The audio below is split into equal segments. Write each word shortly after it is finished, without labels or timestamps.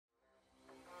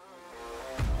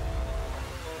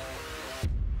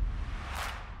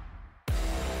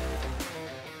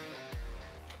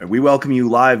And we welcome you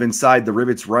live inside the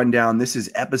Rivets Rundown. This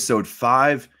is episode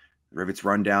 5. The Rivets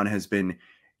Rundown has been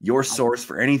your source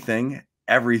for anything,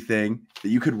 everything that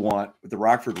you could want with the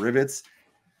Rockford Rivets.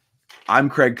 I'm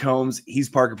Craig Combs. He's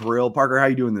Parker Porrill. Parker, how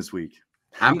you doing this week?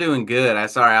 I'm doing good.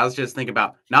 I was just thinking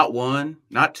about not 1,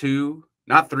 not 2,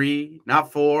 not 3,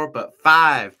 not 4, but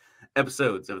 5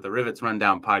 episodes of the Rivets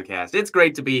Rundown podcast. It's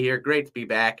great to be here. Great to be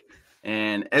back.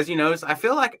 And as you notice, I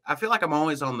feel like I'm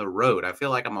always on the road. I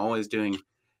feel like I'm always doing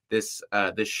this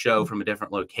show from a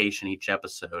different location each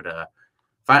episode.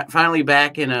 Finally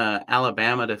back in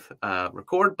Alabama to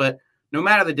record, but no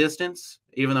matter the distance,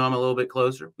 even though I'm a little bit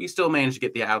closer, we still manage to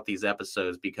get out these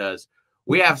episodes because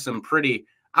we have some pretty,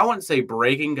 I wouldn't say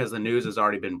breaking because the news has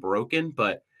already been broken,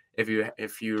 but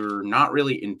if you're not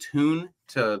really in tune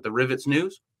to the Rivets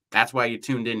news, that's why you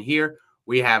tuned in here.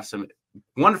 We have some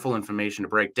wonderful information to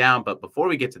break down. But before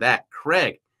we get to that,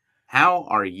 Craig, how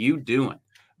are you doing?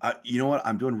 You know what?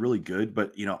 I'm doing really good,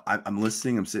 but I'm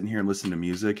listening. I'm sitting here and listening to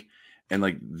music, and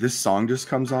like this song just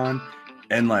comes on,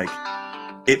 and like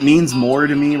it means more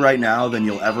to me right now than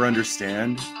you'll ever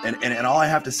understand. And all I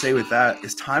have to say with that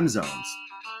is time zones,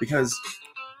 because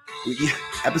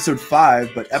episode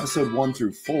 5, but episode 1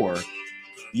 through 4,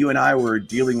 you and I were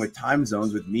dealing with time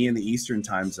zones, with me in the Eastern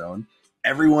time zone,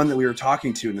 everyone that we were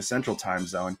talking to in the Central time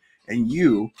zone, and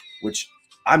you, which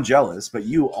I'm jealous, but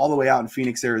you all the way out in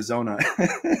Phoenix, Arizona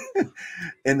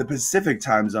in the Pacific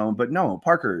time zone. But no,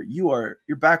 Parker, you're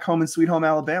back home in Sweet Home,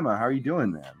 Alabama. How are you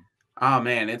doing, man? Oh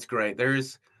man, it's great.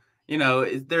 There's a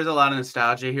lot of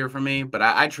nostalgia here for me, but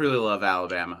I truly love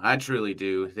Alabama. I truly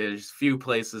do. There's few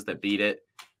places that beat it.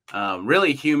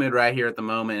 Really humid right here at the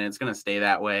moment, and it's going to stay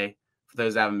that way for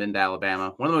those that haven't been to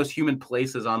Alabama. One of the most humid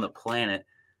places on the planet.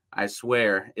 I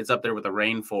swear, it's up there with the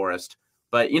rainforest.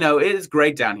 But, it is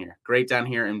great down here. Great down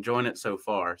here. Enjoying it so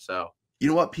far. So, you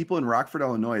know what? People in Rockford,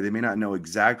 Illinois, they may not know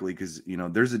exactly because,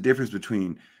 there's a difference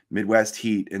between Midwest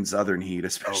heat and Southern heat,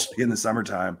 especially in the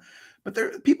summertime.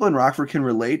 But people in Rockford can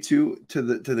relate to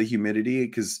the humidity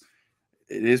because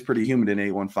it is pretty humid in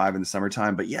 815 in the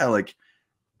summertime. But yeah, like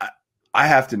I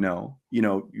have to know,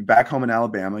 you're back home in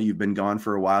Alabama. You've been gone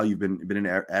for a while. You've been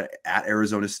at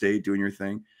Arizona State doing your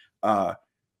thing.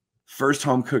 First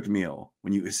home cooked meal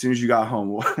as soon as you got home,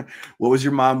 what was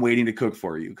your mom waiting to cook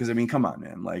for you? Because I mean, come on,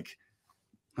 man. Like,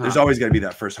 there's always got to be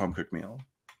that first home cooked meal.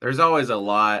 There's always a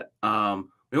lot.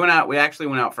 We actually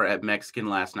went out for Mexican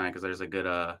last night because there's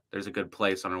a good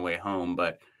place on our way home.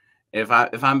 But if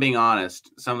I'm being honest,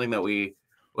 something that we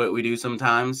do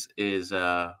sometimes is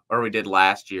or we did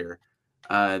last year,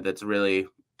 that's really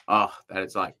that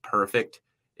it's like perfect,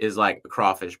 is like a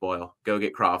crawfish boil. Go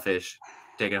get crawfish,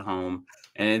 take it home.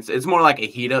 And it's more like a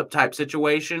heat up type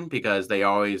situation because they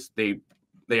have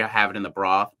it in the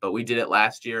broth. But we did it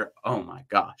last year. Oh my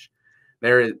gosh,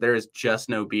 there is just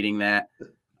no beating that.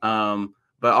 But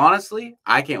honestly,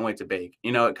 I can't wait to bake.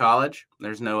 At college,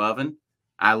 there's no oven.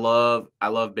 I love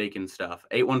baking stuff.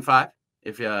 815.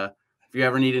 If you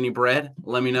ever need any bread,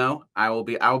 let me know. I will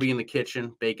be in the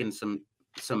kitchen baking some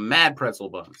mad pretzel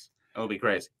buns. It'll be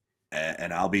crazy.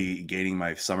 And I'll be gaining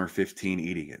my summer 15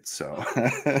 eating it. So,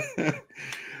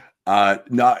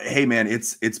 no, hey man,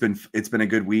 it's been a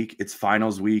good week. It's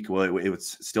finals week. Well, it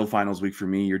was still finals week for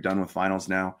me. You're done with finals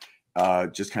now.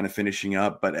 Just kind of finishing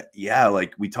up. But yeah,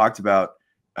 like we talked about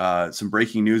some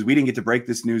breaking news. We didn't get to break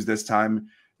this news this time.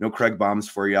 No Craig bombs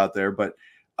for you out there. But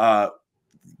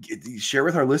share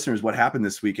with our listeners what happened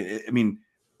this week. I mean,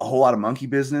 a whole lot of monkey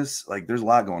business. Like there's a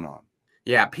lot going on.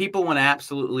 Yeah, people went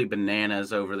absolutely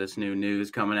bananas over this new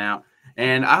news coming out.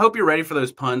 And I hope you're ready for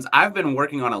those puns. I've been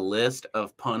working on a list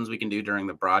of puns we can do during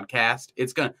the broadcast.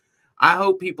 I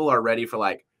hope people are ready for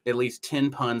like at least 10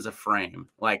 puns a frame.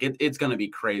 Like it's going to be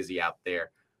crazy out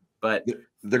there. But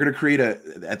they're going to create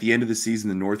at the end of the season,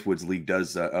 the Northwoods League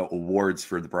does awards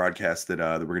for the broadcast that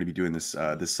we're going to be doing this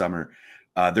summer.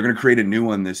 They're going to create a new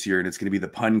one this year, and it's going to be the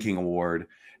Pun King Award,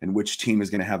 and which team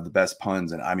is going to have the best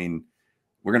puns. And I mean,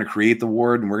 we're going to create the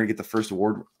award, and we're going to get the first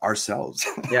award ourselves.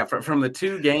 Yeah, from the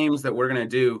 2 games that we're going to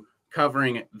do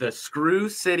covering the Screw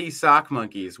City Sock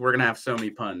Monkeys, we're going to have so many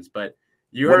puns. But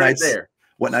you heard it there.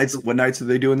 What nights are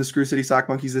they doing the Screw City Sock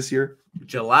Monkeys this year?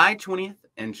 July 20th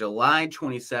and July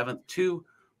 27th. 2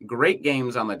 great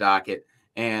games on the docket.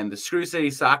 And the Screw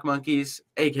City Sock Monkeys,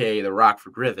 a.k.a. the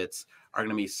Rockford Rivets, are going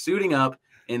to be suiting up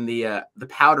in the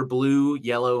powder blue,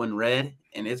 yellow, and red,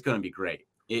 and it's going to be great.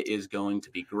 It is going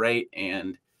to be great.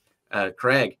 And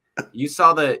Craig,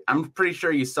 I'm pretty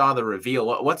sure you saw the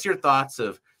reveal. What's your thoughts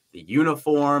of the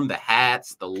uniform, the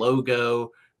hats, the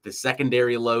logo, the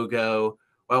secondary logo?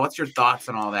 Well, what's your thoughts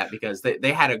on all that? Because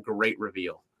they had a great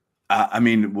reveal. I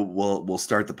mean, we'll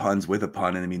start the puns with a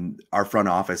pun, and I mean, our front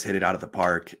office hit it out of the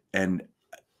park. And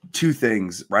two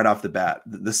things right off the bat: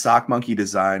 the sock monkey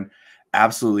design,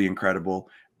 absolutely incredible,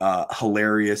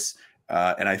 hilarious,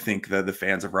 and I think the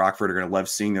fans of Rockford are going to love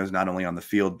seeing those not only on the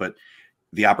field, but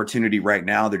the opportunity right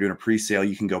now. They're doing a pre-sale.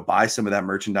 You can go buy some of that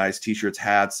merchandise, t-shirts,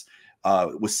 hats,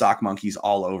 with sock monkeys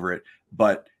all over it.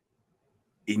 But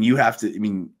and you have to, I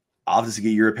mean, obviously get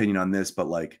your opinion on this, but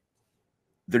like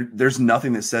there's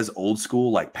nothing that says old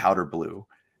school like powder blue.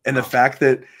 And the fact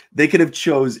that they could have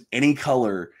chose any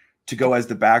color to go as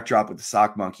the backdrop with the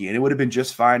sock monkey, and it would have been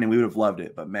just fine and we would have loved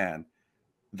it. But man,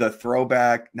 the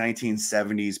throwback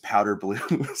 1970s powder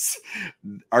blues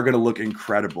are going to look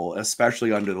incredible,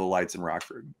 especially under the lights in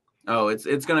Rockford. Oh, it's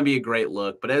going to be a great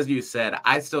look. But as you said,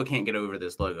 I still can't get over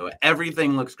this logo.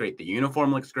 Everything looks great. The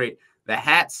uniform looks great. The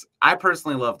hats, I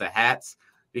personally love the hats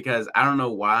because I don't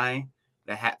know why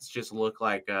the hats just look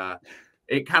like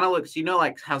it kind of looks, you know,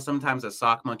 like how sometimes a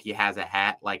sock monkey has a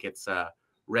hat, like it's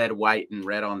red, white, and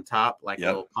red on top, like a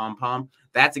little pom-pom.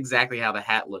 That's exactly how the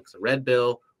hat looks. A red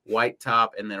bill, white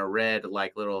top, and then a red,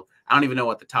 like little, I don't even know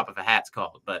what the top of a hat's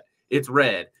called, but it's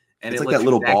red. And it's it like that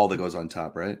little ball that goes on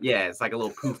top, right? Yeah, it's like a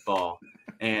little poof ball.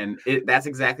 And that's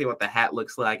exactly what the hat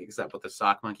looks like, except with the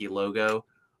sock monkey logo.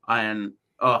 And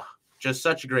just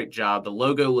such a great job. The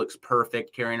logo looks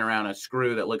perfect, carrying around a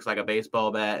screw that looks like a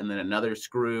baseball bat, and then another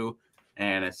screw,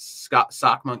 and a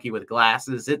sock monkey with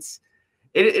glasses. It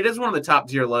is one of the top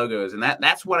tier logos, and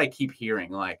that's what I keep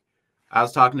hearing. Like, I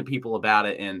was talking to people about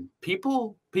it, and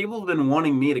people have been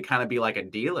wanting me to kind of be like a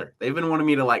dealer. They've been wanting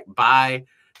me to like buy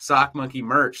sock monkey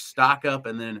merch, stock up,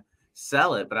 and then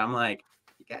sell it. But I'm like,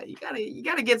 you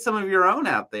gotta get some of your own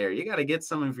out there. You gotta get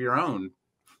some of your own.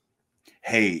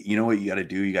 Hey, you know what you got to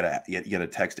do? You got to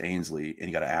text Ainsley and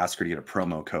you got to ask her to get a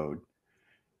promo code.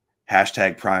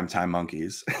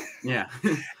 #PrimeTimeMonkeys. Yeah.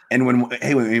 And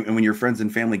when your friends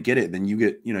and family get it, then you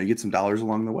get some dollars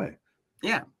along the way.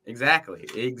 Yeah,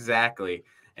 exactly.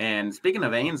 And speaking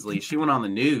of Ainsley, she went on the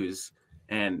news,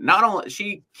 and not only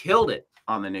she killed it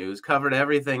on the news, covered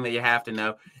everything that you have to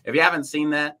know. If you haven't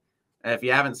seen that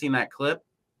clip,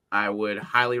 I would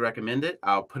highly recommend it.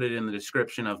 I'll put it in the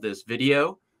description of this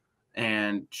video.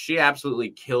 And she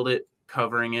absolutely killed it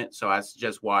covering it. So I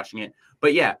suggest watching it.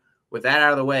 But yeah, with that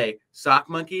out of the way, sock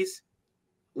monkeys,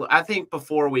 I think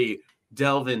before we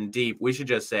delve in deep, we should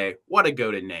just say, what a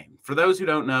goated name. For those who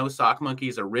don't know, sock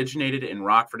monkeys originated in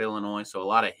Rockford, Illinois. So a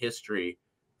lot of history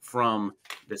from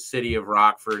the city of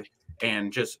Rockford,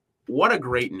 and just what a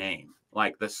great name.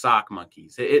 Like the sock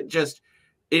monkeys. It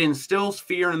instills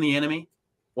fear in the enemy,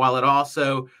 while it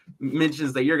also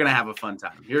mentions that you're going to have a fun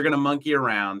time. You're going to monkey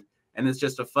around. And it's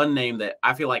just a fun name that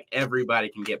I feel like everybody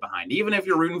can get behind. Even if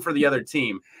you're rooting for the other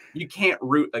team, you can't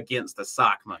root against the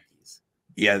sock monkeys.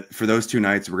 Yeah, for those 2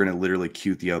 nights, we're going to literally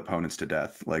cute the opponents to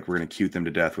death. Like, we're going to cute them to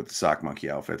death with the sock monkey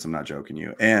outfits. I'm not joking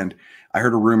you. And I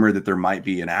heard a rumor that there might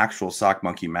be an actual sock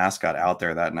monkey mascot out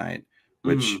there that night,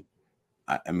 which,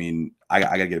 I mean, I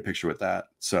got to get a picture with that.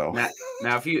 So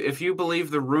now if you believe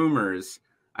the rumors,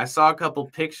 I saw a couple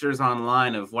pictures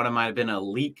online of what might have been a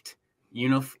leaked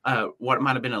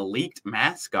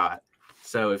mascot.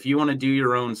 So if you want to do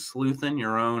your own sleuthing,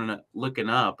 your own looking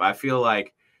up, I feel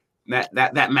like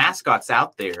that mascot's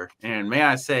out there. And may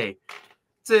I say,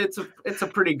 it's a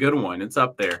pretty good one. It's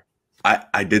up there.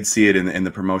 I did see it in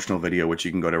the promotional video, which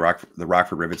you can go to the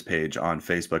Rockford Rivets page on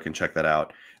Facebook and check that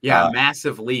out. Yeah, a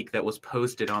massive leak that was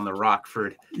posted on the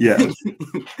Rockford. Yeah.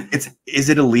 Is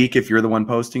it a leak if you're the one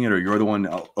posting it or you're the one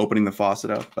opening the faucet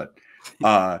up? But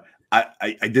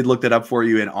I did look that up for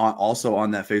you, and also on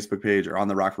that Facebook page, or on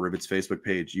the Rockford Rivets Facebook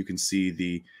page, you can see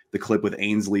the clip with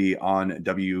Ainsley on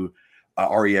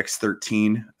REX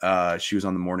 13. She was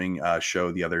on the morning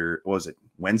show the other, what was it,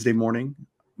 Wednesday morning,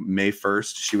 May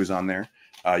 1st. She was on there.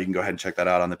 You can go ahead and check that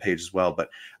out on the page as well. But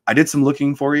I did some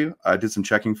looking for you. I did some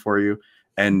checking for you.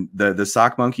 And the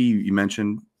sock monkey you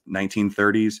mentioned,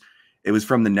 1930s. It was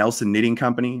from the Nelson Knitting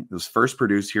Company. It was first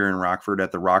produced here in Rockford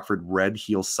at the Rockford Red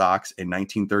Heel Socks in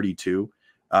 1932.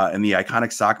 And the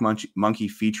iconic sock monkey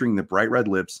featuring the bright red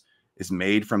lips is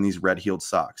made from these red-heeled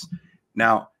socks.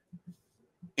 Now,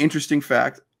 interesting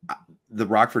fact, the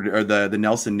Rockford, or the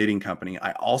Nelson Knitting Company,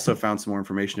 I also found some more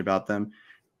information about them.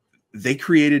 They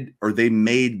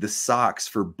made the socks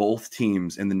for both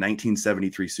teams in the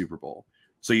 1973 Super Bowl.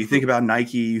 So you think about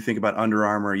Nike, you think about Under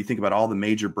Armour, you think about all the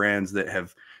major brands that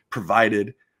have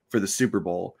provided for the Super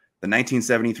Bowl. The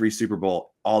 1973 Super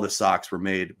Bowl, all the socks were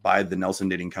made by the Nelson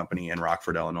Knitting Company in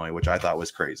Rockford, Illinois, which I thought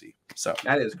was crazy. So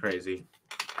that is crazy.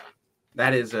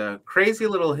 That is a crazy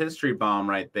little history bomb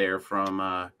right there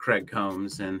from Craig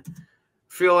Combs. And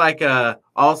feel like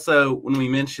also when we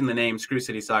mention the name Screw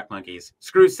City Sock Monkeys,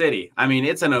 Screw City, I mean,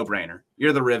 it's a no-brainer.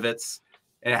 You're the Rivets.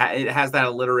 It has that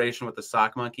alliteration with the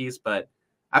Sock Monkeys, but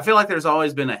I feel like there's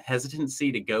always been a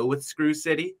hesitancy to go with Screw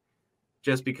City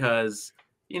just because,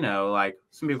 like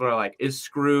some people are like, is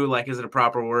screw, like, is it a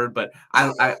proper word? But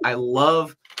I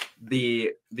love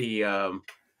the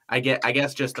I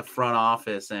guess just the front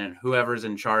office and whoever's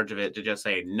in charge of it to just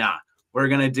say, nah, we're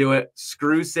going to do it.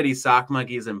 Screw City Sock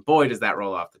Monkeys. And boy, does that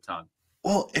roll off the tongue.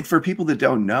 Well, and for people that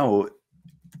don't know,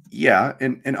 yeah,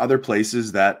 in other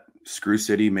places that Screw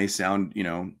City may sound,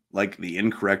 like the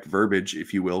incorrect verbiage,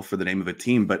 if you will, for the name of a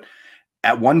team. But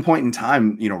at one point in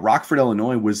time, Rockford,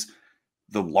 Illinois was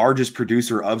the largest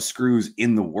producer of screws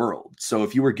in the world. So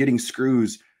if you were getting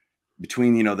screws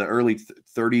between, the early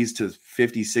 30s to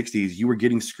 50s, 60s, you were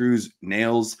getting screws,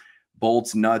 nails,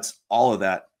 bolts, nuts, all of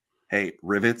that. Hey,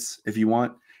 rivets, if you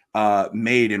want,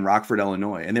 made in Rockford,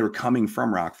 Illinois, and they were coming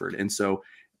from Rockford. And so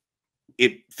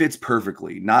it fits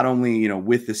perfectly, not only,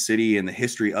 with the city and the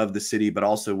history of the city, but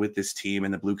also with this team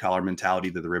and the blue collar mentality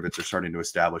that the Rivets are starting to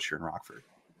establish here in Rockford.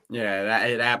 Yeah,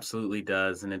 it absolutely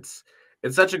does. And it's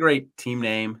such a great team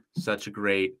name, such a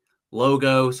great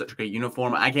logo, such a great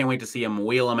uniform. I can't wait to see them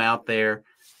wheel them out there.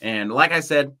 And like I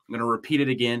said, I'm going to repeat it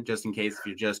again, just in case if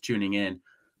you're just tuning in.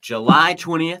 July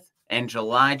 20th and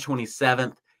July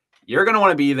 27th, you're going to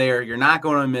want to be there. You're not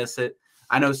going to miss it.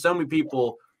 I know so many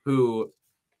people who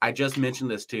I just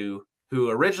mentioned this to, who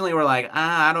originally were like,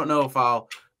 I don't know if I'll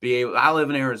be able, I live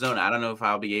in Arizona. I don't know if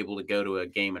I'll be able to go to a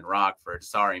game in Rockford.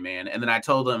 Sorry, man. And then I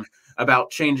told them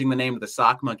about changing the name of the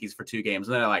Sock Monkeys for 2 games.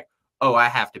 And they're like, oh, I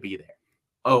have to be there.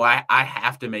 Oh, I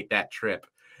have to make that trip.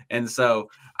 And so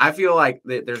I feel like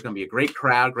there's going to be a great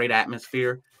crowd, great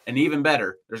atmosphere, and even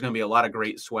better, there's going to be a lot of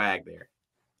great swag there.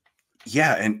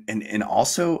 Yeah, and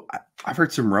also I've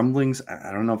heard some rumblings.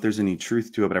 I don't know if there's any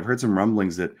truth to it, but I've heard some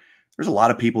rumblings that there's a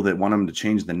lot of people that want them to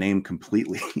change the name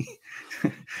completely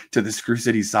to the Screw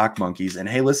City Sock Monkeys. And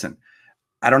hey, listen,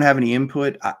 I don't have any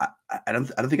input. I don't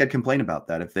think I'd complain about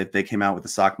that if they came out with the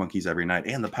Sock Monkeys every night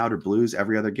and the Powder Blues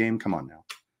every other game. Come on now.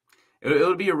 It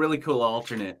would be a really cool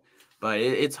alternate, but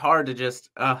it's hard to just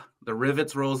the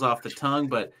Rivets rolls off the tongue.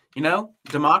 But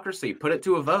democracy, put it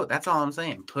to a vote. That's all I'm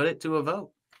saying. Put it to a vote.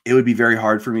 It would be very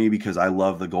hard for me because I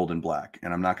love the gold and black,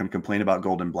 and I'm not going to complain about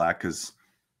gold and black because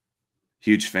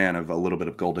huge fan of a little bit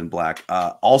of gold and black.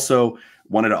 Also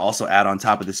wanted to also add on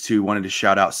top of this too, wanted to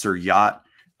shout out Sir Yacht.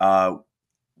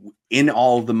 In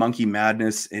all of the monkey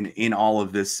madness and in all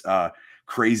of this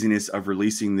craziness of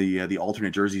releasing the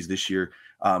alternate jerseys this year,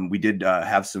 we did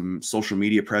have some social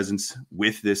media presence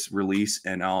with this release,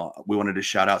 and we wanted to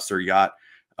shout out Sir Yacht,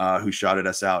 who shouted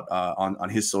us out on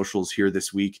his socials here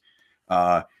this week.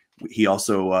 He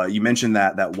also, you mentioned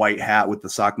that white hat with the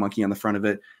sock monkey on the front of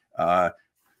it.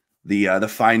 The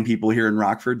fine people here in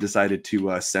Rockford decided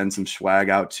to send some swag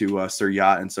out to Sir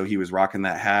Yacht, and so he was rocking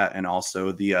that hat and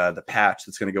also the patch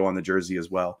that's going to go on the jersey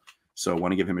as well. So I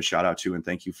want to give him a shout out too, and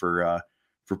thank you for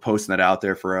posting that out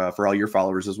there for all your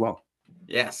followers as well.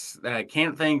 Yes, I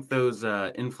can't thank those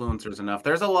influencers enough.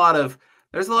 There's a lot of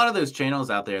those channels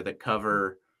out there that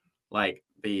cover like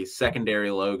the secondary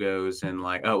logos and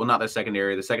not the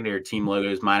secondary team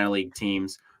logos, minor league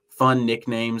teams, fun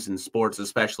nicknames in sports,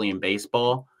 especially in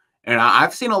baseball. And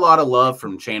I've seen a lot of love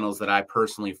from channels that I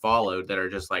personally followed that are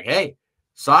just like, hey,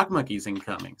 Sock Monkeys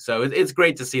incoming. So it's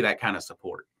great to see that kind of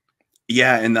support.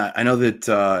 Yeah, and I know that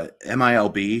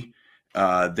MILB,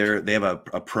 they have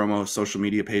a promo social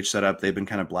media page set up. They've been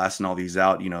kind of blasting all these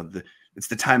out. It's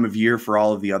the time of year for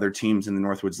all of the other teams in the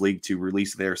Northwoods League to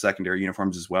release their secondary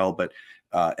uniforms as well. But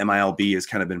MILB has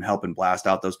kind of been helping blast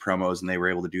out those promos, and they were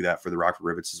able to do that for the Rockford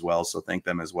Rivets as well. So thank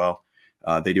them as well.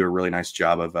 They do a really nice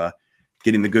job of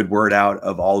getting the good word out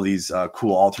of all these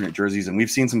cool alternate jerseys. And we've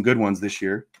seen some good ones this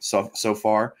year so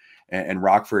far. And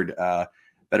Rockford,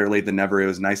 better late than never. It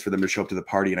was nice for them to show up to the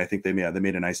party, and I think they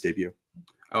made a nice debut.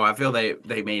 Oh, I feel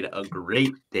they made a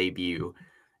great debut,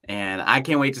 and I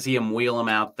can't wait to see them wheel them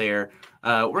out there.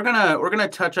 We're gonna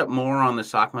touch up more on the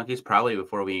Sock Monkeys probably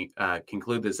before we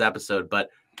conclude this episode. But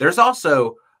there's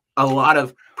also a lot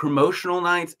of promotional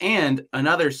nights and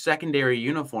another secondary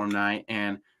uniform night,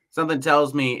 and something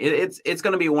tells me it's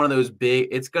going to be one of those big.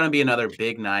 It's going to be another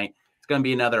big night. It's going to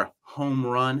be another home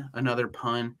run, another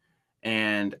pun,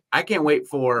 and I can't wait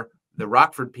for the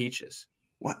Rockford Peaches.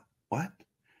 What?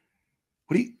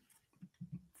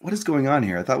 What is going on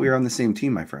here? I thought we were on the same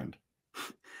team, my friend.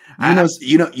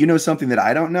 You know something that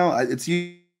I don't know. It's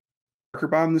you, Parker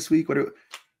Bomb, this week.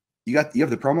 You have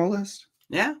the promo list?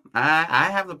 Yeah,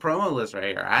 I have the promo list right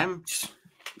here.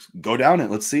 Go down it.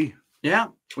 Let's see. Yeah,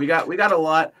 we got a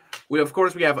lot. We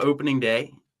have opening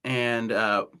day And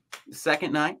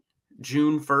second night,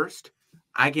 June 1st,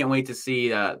 I can't wait to see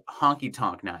Honky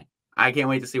Tonk Night. I can't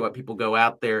wait to see what people go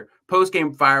out there.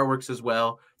 Post-game fireworks as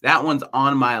well. That one's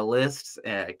on my list.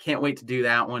 Can't wait to do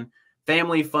that one.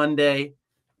 Family Fun Day,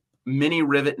 Mini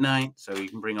Rivet Night. So you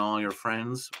can bring all your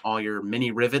friends, all your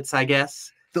mini rivets, I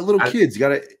guess. The little kids, you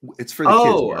gotta. It's for the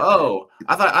kids. Oh!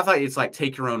 I thought it's like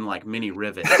take your own like mini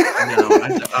rivet.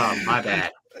 My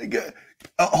bad.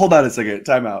 Hold on a second.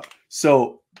 Time out.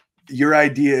 So your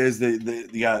idea is that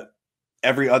you got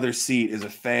every other seat is a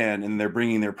fan, and they're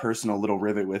bringing their personal little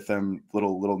rivet with them,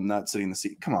 little nut sitting in the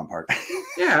seat. Come on, Park.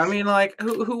 Yeah, I mean, like,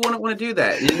 who wouldn't want to do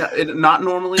that? Not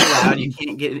normally allowed. You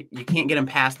can't get them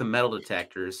past the metal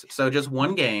detectors. So just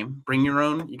one game.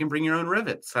 You can bring your own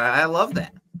rivets. I love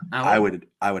that. I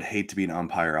would hate to be an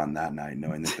umpire on that night,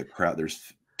 knowing that the crowd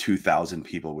there's 2,000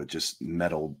 people with just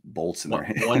metal bolts in their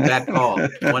hands. One bad call.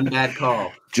 One bad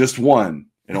call. Just one.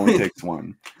 It only takes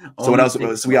one. So what else?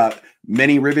 So we got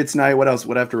mini rivets night. What else?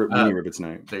 What after mini rivets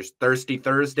night? There's Thirsty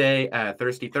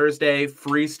Thursday,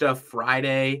 Free Stuff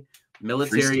Friday,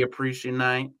 Military Appreciation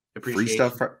Night. Free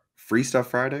stuff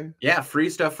Friday. Yeah, Free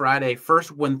Stuff Friday.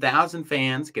 First 1,000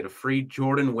 fans get a free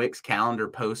Jordan Wicks calendar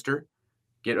poster.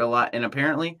 Get a lot, and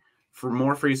apparently for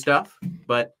more free stuff.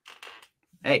 But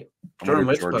hey, Jordan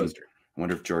Wicks poster. I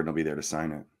wonder if Jordan will be there to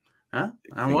sign it. Huh?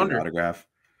 I wonder. Autograph.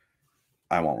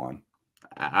 I want one.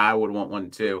 I would want one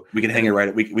too. We could hang it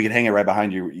right. We could hang it right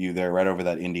behind you there, right over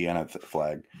that Indiana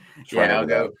flag. Yeah, I'll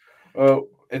go. Oh,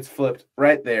 it's flipped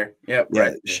right there. Yep. Yeah.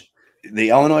 Right there. The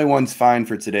Illinois one's fine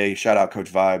for today. Shout out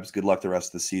Coach Vibes. Good luck the rest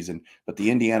of the season. But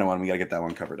the Indiana one, we got to get that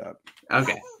one covered up.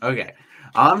 Okay.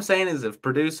 All I'm saying is if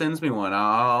Purdue sends me one,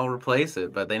 I'll replace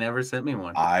it. But they never sent me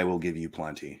one. I will give you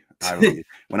plenty.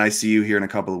 When I see you here in a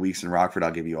couple of weeks in Rockford,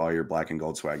 I'll give you all your black and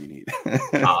gold swag you need.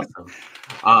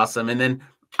 Awesome. And then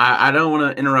I don't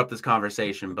want to interrupt this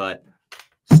conversation, but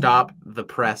stop the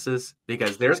presses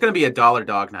because there's going to be a $1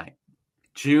 dog night.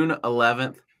 June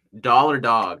 11th, $1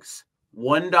 dogs.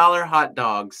 $1 hot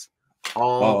dogs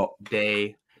all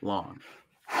day long.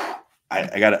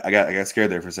 I got scared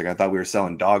there for a second. I thought we were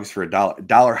selling dogs for $1.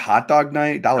 $1 hot dog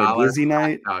night, $1 glizzy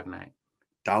night. Dog night.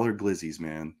 $1 glizzies,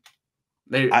 man.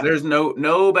 There's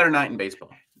no better night in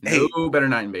baseball. Better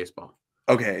night in baseball.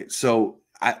 Okay, so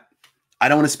I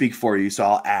don't want to speak for you, so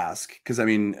I'll ask because I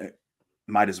mean,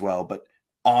 might as well. But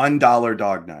on $1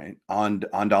 dog night, on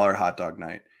 $1 hot dog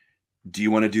night, do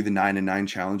you want to do the 9 and 9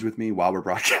 challenge with me while we're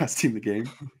broadcasting the game?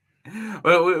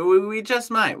 Well, we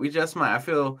just might. I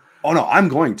feel. Oh no, I'm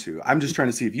going to. I'm just trying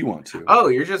to see if you want to. Oh,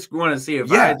 you're just going to see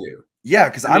if I do. Yeah,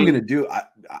 because I'm going to do.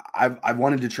 I've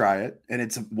wanted to try it, and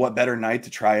it's what better night to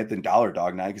try it than $1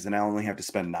 dog night because then I only have to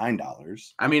spend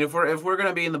 $9. I mean, if we're going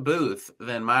to be in the booth,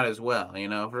 then might as well. You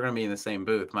know, if we're going to be in the same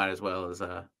booth, might as well as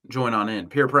join on in.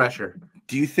 Peer pressure.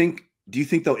 Do you think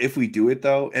though, if we do it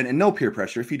though, and no peer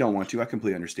pressure, if you don't want to, I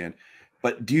completely understand.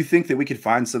 But do you think that we could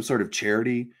find some sort of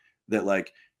charity that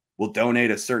like will donate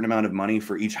a certain amount of money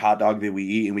for each hot dog that we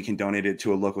eat, and we can donate it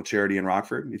to a local charity in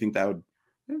Rockford? Do you think that would?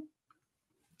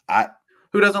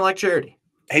 Who doesn't like charity?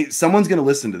 Hey, someone's going to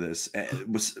listen to this.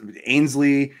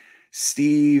 Ainsley,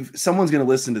 Steve, someone's going to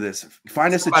listen to this.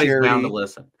 Find us a charity. Bound to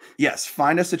listen. Yes,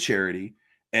 find us a charity,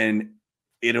 and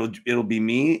it'll be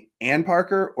me and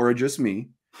Parker, or just me,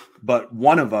 but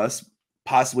one of us,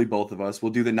 possibly both of us, will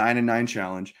do the 9 and 9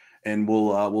 challenge, and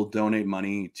we'll donate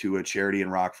money to a charity in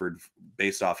Rockford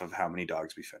based off of how many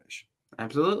dogs we finish.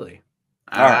 Absolutely,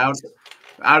 I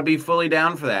would be fully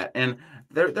down for that. And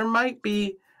there might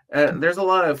be. There's a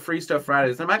lot of free stuff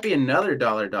Fridays. There might be another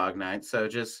 $1 dog night, so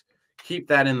just keep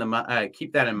that in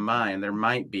mind. There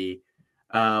might be.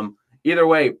 Either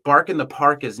way, Bark in the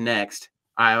Park is next.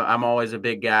 I'm always a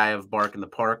big guy of Bark in the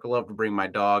Park. I love to bring my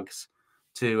dogs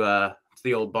to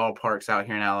the old ballparks out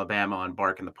here in Alabama on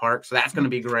Bark in the Park. So that's going to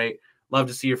be great. Love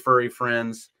to see your furry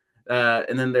friends.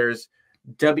 And then there's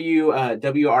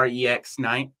WREX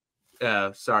night.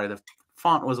 Sorry, the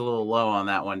font was a little low on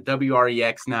that one.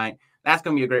 WREX night. That's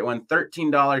going to be a great one.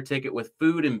 $13 ticket with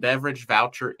food and beverage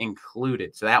voucher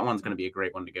included. So that one's going to be a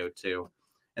great one to go to.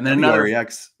 And then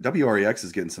WREX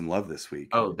is getting some love this week.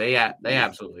 Oh, they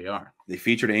absolutely are. They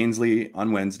featured Ainsley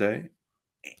on Wednesday,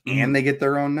 and they get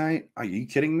their own night. Are you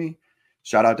kidding me?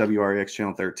 Shout out WREX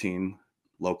Channel 13,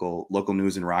 local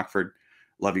news in Rockford.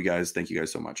 Love you guys. Thank you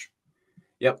guys so much.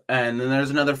 Yep. And then there's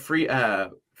another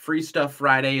free stuff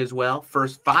Friday as well.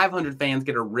 First 500 fans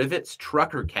get a Rivets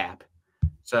trucker cap.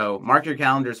 So mark your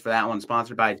calendars for that one.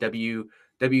 Sponsored by WTVO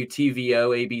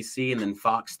ABC and then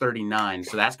Fox 39.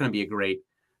 So that's going to be a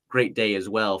great day as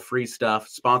well. Free stuff.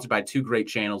 Sponsored by 2 great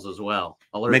channels as well.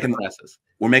 Alert the presses.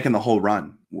 We're making the whole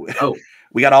run. Oh,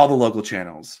 we got all the local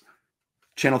channels.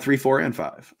 Channel 3, 4, and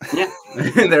 5. Yeah,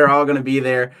 they're all going to be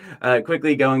there.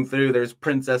 Quickly going through, there's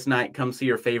Princess Night. Come see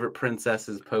your favorite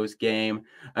princesses post game.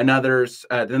 Then there's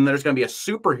going to be a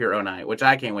superhero night, which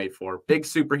I can't wait for. Big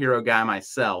superhero guy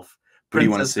myself. Who do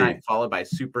you want to Princess see? Night followed by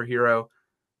superhero.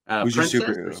 Who's Princess your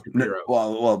or superhero? superhero?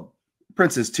 Well,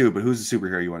 Princess too, but who's the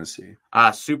superhero you want to see?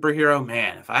 Superhero,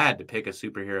 man. If I had to pick a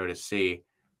superhero to see,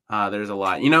 there's a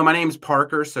lot. My name's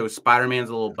Parker, so Spider-Man's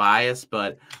a little biased,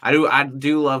 but I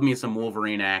do love me some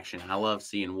Wolverine action. I love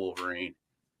seeing Wolverine.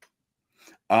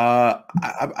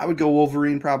 I would go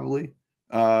Wolverine probably.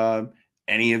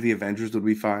 Any of the Avengers would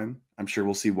be fine. I'm sure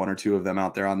we'll see one or two of them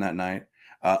out there on that night.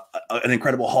 An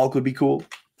Incredible Hulk would be cool.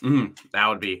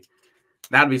 That'd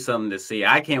be something to see.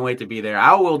 I can't wait to be there.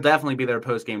 I will definitely be there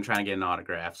post game trying to get an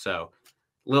autograph. So,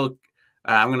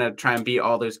 I'm gonna try and beat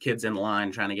all those kids in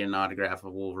line trying to get an autograph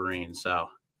of Wolverine. So,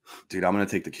 dude, I'm gonna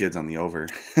take the kids on the over.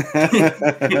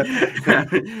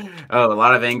 Oh, a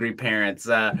lot of angry parents.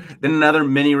 Then another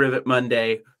mini Rivet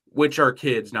Monday, which are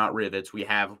kids, not rivets. We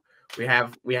have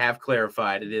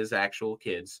clarified it is actual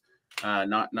kids,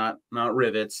 not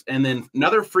rivets. And then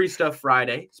another Free Stuff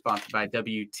Friday, sponsored by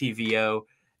WTVO,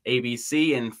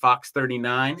 ABC, and Fox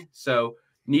 39. So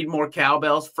need more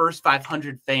cowbells. First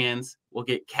 500 fans will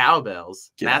get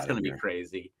cowbells. That's going to be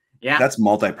crazy. Yeah. That's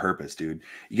multi-purpose, dude.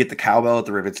 You get the cowbell at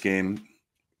the Rivets game,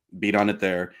 beat on it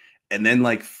there. And then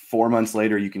like 4 months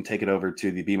later, you can take it over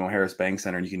to the BMO Harris Bank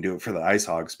Center and you can do it for the Ice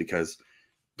Hogs because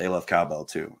they love cowbell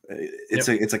too.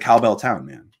 It's a cowbell town,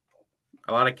 man.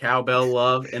 A lot of cowbell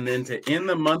love. And then to end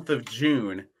the month of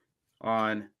June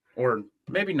or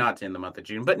maybe not to end the month of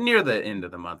June, but near the end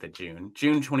of the month of June,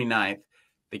 June 29th,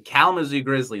 the Kalamazoo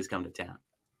Grizzlies come to town.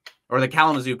 Or the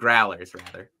Kalamazoo Growlers,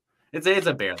 rather. It's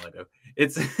a bear logo.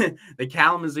 It's the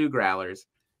Kalamazoo Growlers,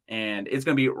 and it's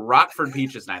going to be Rockford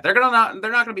Peaches night. They're not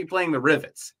going to be playing the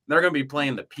Rivets. They're going to be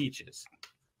playing the Peaches.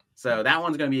 So that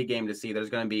one's going to be a game to see. There's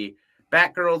going to be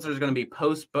Batgirls. There's going to be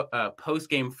post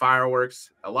game fireworks.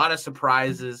 A lot of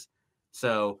surprises.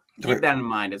 So keep that in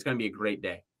mind. It's going to be a great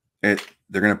day. They're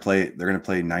going to play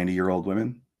 90-year-old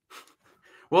women.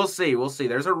 We'll see.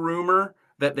 There's a rumor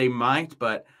that they might,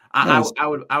 but I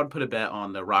would put a bet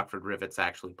on the Rockford Rivets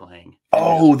actually playing.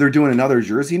 Oh, they're doing another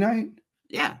jersey night?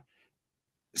 Yeah.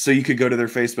 So you could go to their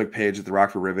Facebook page at the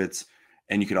Rockford Rivets,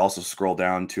 and you could also scroll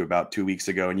down to about 2 weeks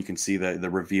ago, and you can see the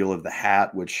reveal of the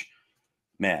hat, which,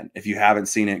 man, if you haven't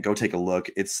seen it, go take a look.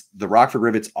 It's the Rockford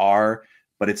Rivets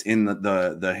but it's in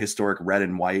the historic red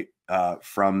and white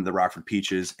from the Rockford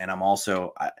Peaches. And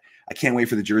I can't wait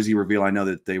for the jersey reveal. I know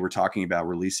that they were talking about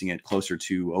releasing it closer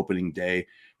to opening day.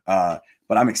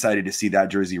 But I'm excited to see that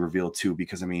jersey reveal too,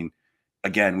 because I mean,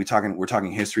 again, we're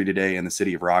talking history today in the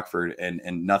city of Rockford, and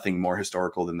nothing more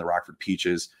historical than the Rockford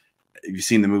Peaches. You've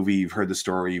seen the movie, you've heard the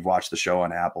story, you've watched the show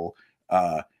on Apple.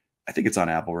 I think it's on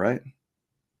Apple, right?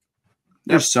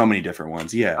 There's so many different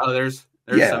ones. Yeah. Oh, there's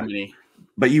so many.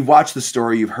 But you've watched the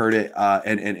story, you've heard it,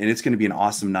 and it's going to be an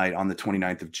awesome night on the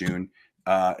 29th of June.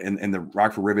 And the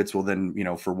Rockford Rivets will then,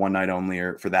 for one night only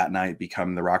or for that night,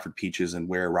 become the Rockford Peaches and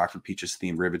wear Rockford Peaches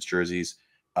themed Rivets jerseys.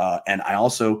 And I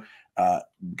also going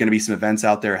to be some events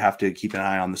out there. Have to keep an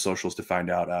eye on the socials to find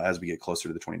out as we get closer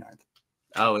to the 29th.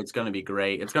 Oh, it's going to be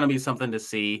great. It's going to be something to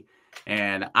see.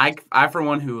 And I for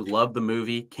one who loved the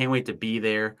movie, can't wait to be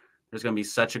there. There's going to be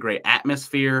such a great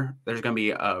atmosphere. There's going to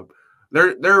be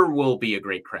there will be a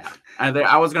great crowd.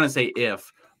 I was going to say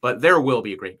but there will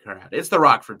be a great crowd. It's the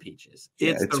Rockford Peaches.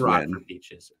 It's the Rockford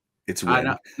Peaches. It's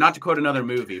not to quote another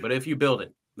movie, but if you build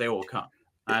it, they will come.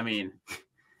 I mean,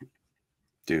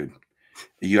 dude,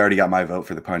 you already got my vote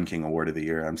for the Pun King Award of the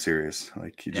Year. I'm serious.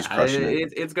 Like, you just crushing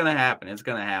it. It's going to happen. It's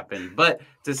going to happen. But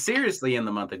to seriously in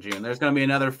the month of June, there's going to be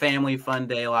another family fun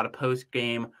day, a lot of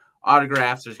post-game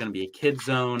autographs. There's going to be a kid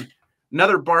zone.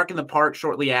 Another Bark in the Park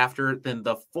shortly after. Then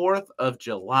the 4th of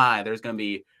July, there's going to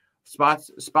be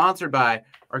sponsored by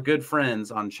our good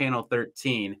friends on Channel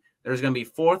 13. There's going to be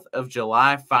 4th of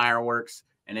July fireworks,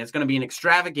 and it's going to be an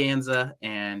extravaganza.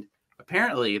 And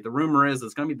apparently, the rumor is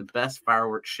it's going to be the best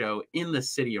fireworks show in the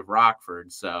city of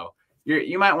Rockford. So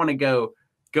you might want to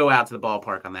go out to the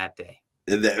ballpark on that day.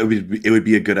 It would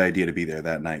be a good idea to be there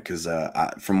that night because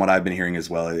from what I've been hearing as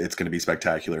well, it's going to be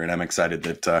spectacular, and I'm excited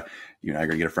that you and I are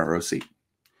going to get a front row seat.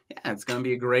 Yeah, it's going to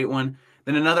be a great one.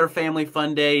 Then another family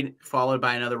fun day, followed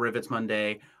by another Rivets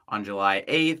Monday on July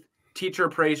 8th.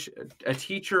 A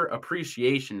teacher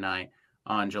appreciation night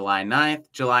on July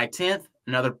 9th. July 10th,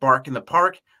 another Bark in the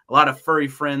Park. A lot of furry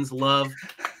friends love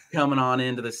coming on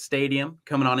into the stadium,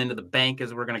 coming on into the bank,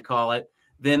 as we're going to call it.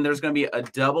 Then there's going to be a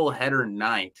double-header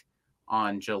night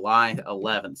on July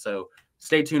 11th. So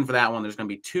stay tuned for that one. There's going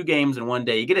to be 2 games in one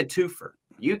day. You get a twofer.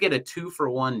 You get a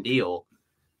 2-for-1 deal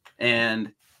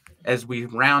And as we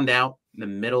round out the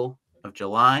middle of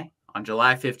July, on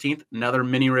July 15th, another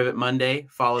Mini Rivet Monday,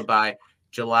 followed by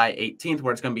July 18th,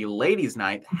 where it's going to be ladies'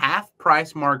 night,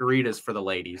 half-price margaritas for the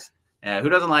ladies. Who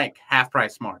doesn't like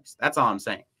half-price marks? That's all I'm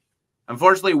saying.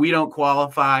 Unfortunately, we don't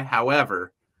qualify.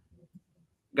 However,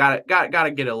 gotta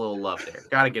get a little love there.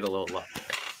 Gotta get a little love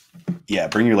there. Yeah,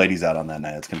 bring your ladies out on that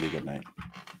night. It's gonna be a good night.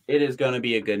 It is gonna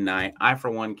be a good night. I,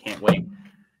 for one, can't wait.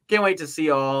 Can't wait to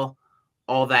see all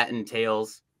that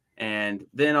entails. And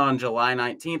then on July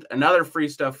 19th, another Free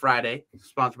Stuff Friday,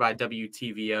 sponsored by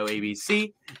WTVO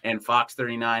ABC and Fox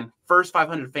 39. First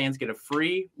 500 fans get a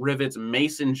free Rivets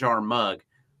Mason jar mug.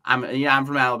 I'm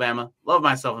from Alabama. Love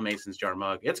myself a Mason's jar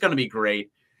mug. It's going to be great.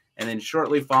 And then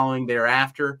shortly following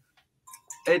thereafter,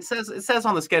 it says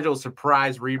on the schedule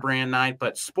surprise rebrand night,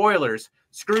 but spoilers,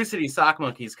 Screw City Sock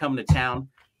Monkeys coming to town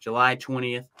July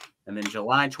 20th, and then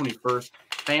July 21st,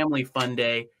 Family Fun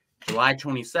Day. July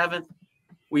 27th,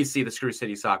 we see the Screw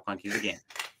City Sock Monkeys again.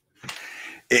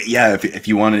 Yeah, if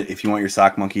you want your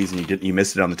Sock Monkeys and you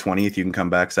missed it on the 20th, you can come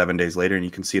back 7 days later and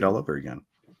you can see it all over again.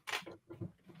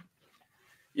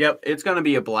 Yep, it's going to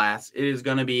be a blast. It is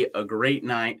going to be a great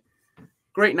night.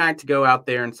 Great night to go out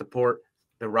there and support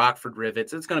the Rockford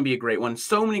Rivets. It's going to be a great one.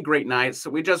 So many great nights. So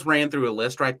we just ran through a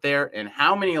list right there. And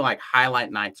how many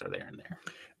highlight nights are there in there?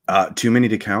 Too many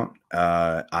to count.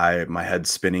 My head's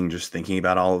spinning just thinking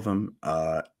about all of them.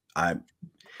 I'm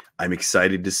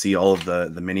excited to see all of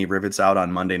the mini rivets out on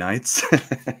Monday nights.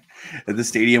 The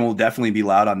stadium will definitely be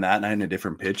loud on that night in a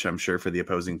different pitch, I'm sure, for the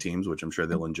opposing teams, which I'm sure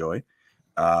they'll enjoy.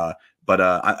 I'm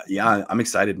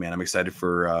excited, man. I'm excited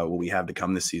for what we have to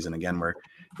come this season. Again, we're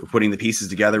putting the pieces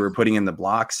together. We're putting in the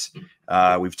blocks.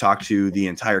 We've talked to the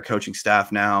entire coaching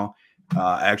staff now.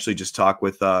 I actually just talked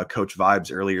with Coach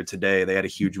Vibes earlier today. They had a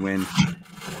huge win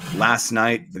last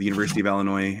night. The University of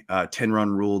Illinois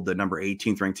 10-run ruled the number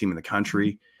 18th ranked team in the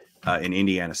country in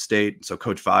Indiana State. So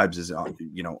Coach Vibes is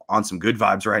on some good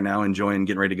vibes right now, enjoying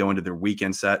getting ready to go into their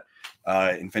weekend set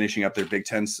and finishing up their Big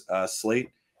Ten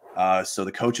slate. So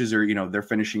the coaches are, they're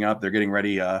finishing up. They're getting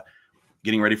ready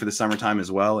for the summertime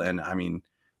as well. And I mean,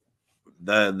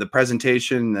 the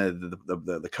presentation,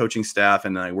 the coaching staff,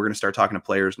 and we're going to start talking to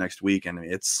players next week. And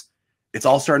it's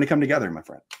all starting to come together, my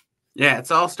friend. Yeah,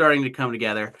 it's all starting to come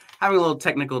together. Having a little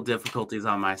technical difficulties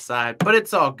on my side, but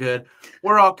it's all good.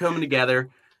 We're all coming together.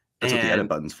 That's what the edit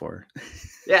button's for.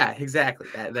 Yeah, exactly.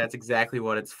 That's exactly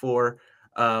what it's for.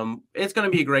 It's going to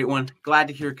be a great one. Glad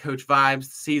to hear Coach Vibes.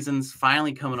 The season's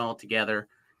finally coming all together.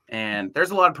 And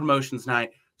there's a lot of promotions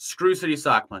tonight. Screw City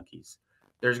Sock Monkeys.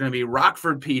 There's going to be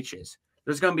Rockford Peaches.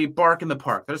 There's going to be Bark in the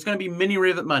Park. There's going to be Mini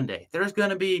Rivet Monday. There's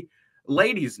going to be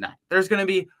Ladies Night. There's going to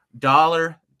be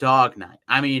Dollar Dog Night.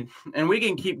 I mean, and we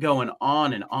can keep going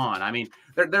on and on. I mean,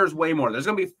 there's way more. There's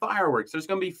going to be fireworks. There's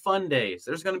going to be fun days.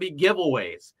 There's going to be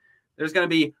giveaways. There's going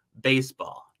to be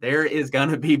baseball. There is going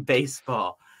to be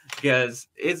baseball because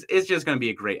it's just going to be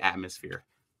a great atmosphere.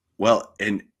 Well,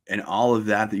 and all of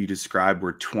that you described,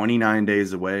 we're 29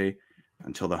 days away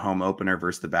until the home opener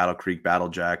versus the Battle Creek Battle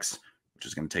Jacks, which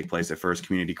is going to take place at First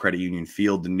Community Credit Union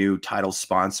Field, the new title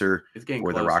sponsor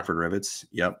for the Rockford Rivets.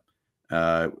 Yep.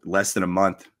 Less than a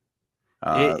month.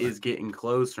 It is getting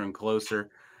closer and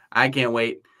closer. I can't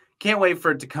wait. Can't wait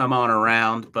for it to come on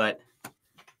around, but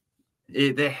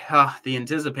the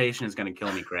anticipation is going to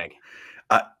kill me, Craig.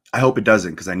 I hope it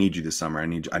doesn't, because I need you this summer. I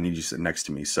need you sitting next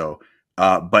to me. So,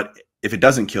 but if it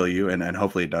doesn't kill you, and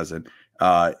hopefully it doesn't,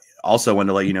 also wanted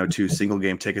to let you know too, single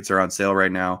game tickets are on sale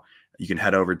right now. You can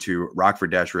head over to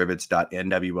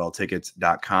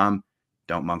rockford-rivets.nwltickets.com.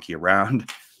 Don't monkey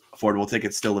around. Affordable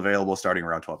tickets still available, starting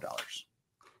around $12.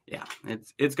 Yeah,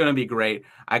 it's going to be great.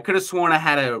 I could have sworn I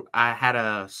had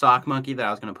a sock monkey that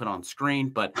I was going to put on screen,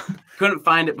 but couldn't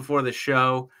find it before the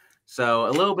show. So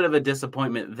a little bit of a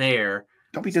disappointment there.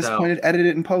 Don't be disappointed. Edit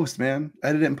it in post, man.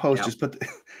 Edit it in post. Yep. Just put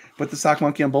the sock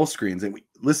monkey on both screens. And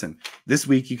listen, this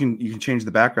week you can change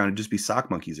the background and just be sock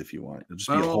monkeys if you want. It'll just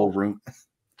be a whole room.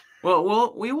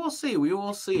 Well, we will see. We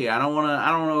will see. I don't want to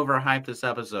overhype this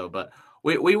episode, but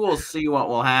we will see what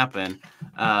will happen.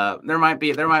 There might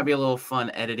be a little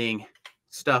fun editing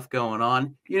stuff going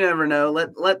on. You never know.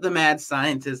 Let the mad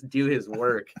scientist do his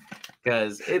work,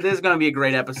 because it is going to be a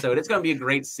great episode. It's going to be a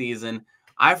great season.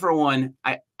 I, for one,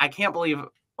 I can't believe,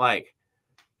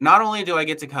 not only do I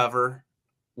get to cover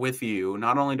with you,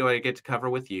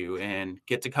 and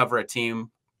get to cover a team,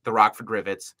 the Rockford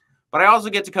Rivets, but I also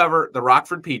get to cover the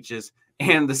Rockford Peaches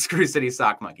and the Screw City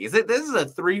Sock Monkeys. This is a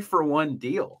 3-for-1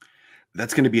 deal.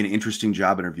 That's going to be an interesting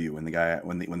job interview when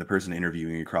the person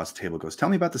interviewing you across the table goes, "Tell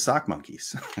me about the Sock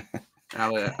Monkeys."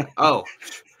 Oh,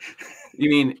 you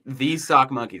mean the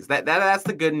Sock Monkeys? That's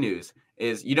the good news.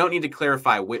 is you don't need to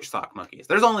clarify which sock monkeys.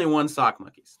 There's only one sock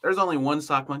monkeys. There's only one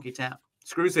sock monkey town.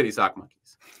 Screw City sock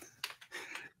monkeys.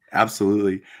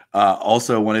 Absolutely.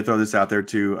 Also, want to throw this out there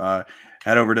too.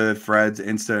 Head over to Fred's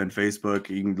Insta and Facebook.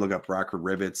 You can look up Rocker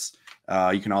Rivets.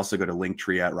 You can also go to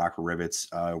Linktree at Rocker Rivets,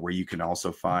 where you can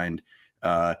also find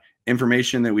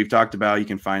information that we've talked about. You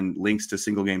can find links to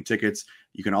single game tickets.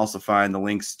 You can also find the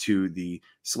links to the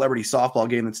celebrity softball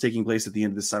game that's taking place at the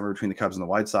end of the summer between the Cubs and the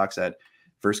White Sox at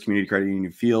First Community Credit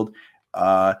Union Field.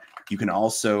 You can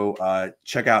also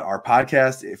check out our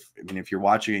podcast. If you're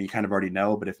watching it, you kind of already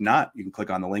know, but if not, you can click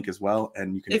on the link as well,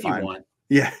 and you can if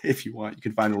you want, you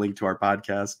can find the link to our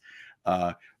podcast.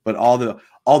 But all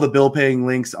the bill paying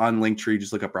links on Linktree,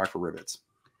 just look up Rocker Rivets.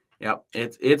 Yep,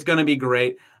 it's going to be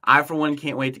great. I, for one,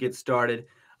 can't wait to get started.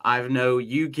 I know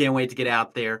you can't wait to get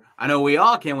out there. I know we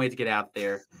all can't wait to get out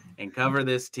there and cover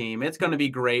this team. It's going to be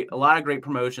great. A lot of great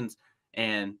promotions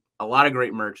and a lot of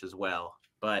great merch as well.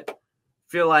 But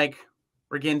feel like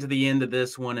we're getting to the end of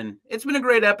this one, and it's been a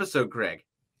great episode, Craig.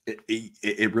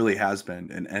 It really has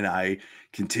been, and I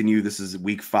continue. This is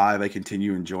week 5. I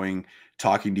continue enjoying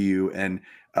talking to you and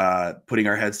putting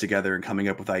our heads together and coming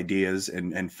up with ideas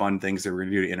and fun things that we're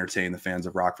going to do to entertain the fans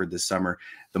of Rockford this summer.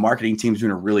 The marketing team's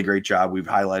doing a really great job. We've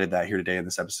highlighted that here today in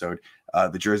this episode.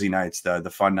 The Jersey nights,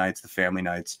 the fun nights, the family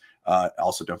nights.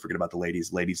 Also, don't forget about the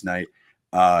ladies night.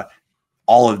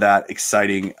 All of that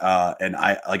exciting. And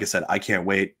like I said, I can't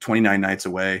wait. 29 nights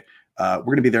away. We're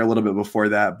going to be there a little bit before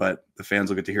that, but the fans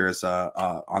will get to hear us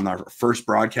on our first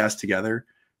broadcast together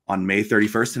on May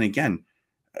 31st. And again,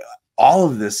 all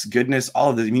of this goodness, all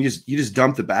of this, I mean, you just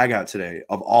dumped the bag out today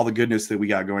of all the goodness that we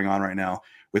got going on right now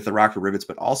with the Rocker Rivets.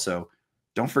 But also,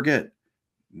 don't forget,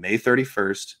 May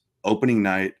 31st, opening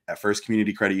night at First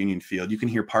Community Credit Union Field. You can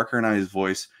hear Parker and I's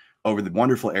voice over the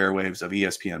wonderful airwaves of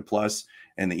ESPN Plus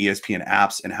and the ESPN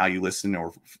apps, and how you listen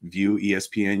or view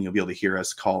ESPN. You'll be able to hear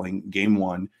us calling Game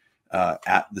 1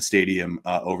 at the stadium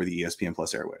over the ESPN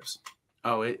Plus airwaves.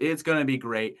 Oh, it's going to be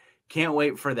great. Can't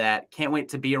wait for that. Can't wait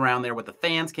to be around there with the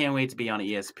fans. Can't wait to be on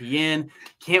ESPN.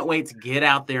 Can't wait to get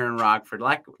out there in Rockford.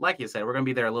 Like you said, we're going to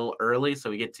be there a little early, so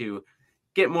we get to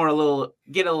get a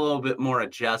little bit more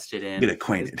adjusted in. Get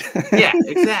acquainted. Yeah,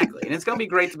 exactly. And it's going to be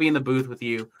great to be in the booth with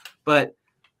you. But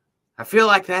I feel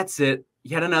like that's it.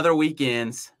 Yet another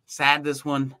weekend. Sad this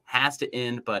one has to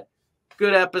end, but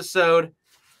good episode.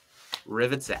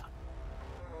 Rivets out.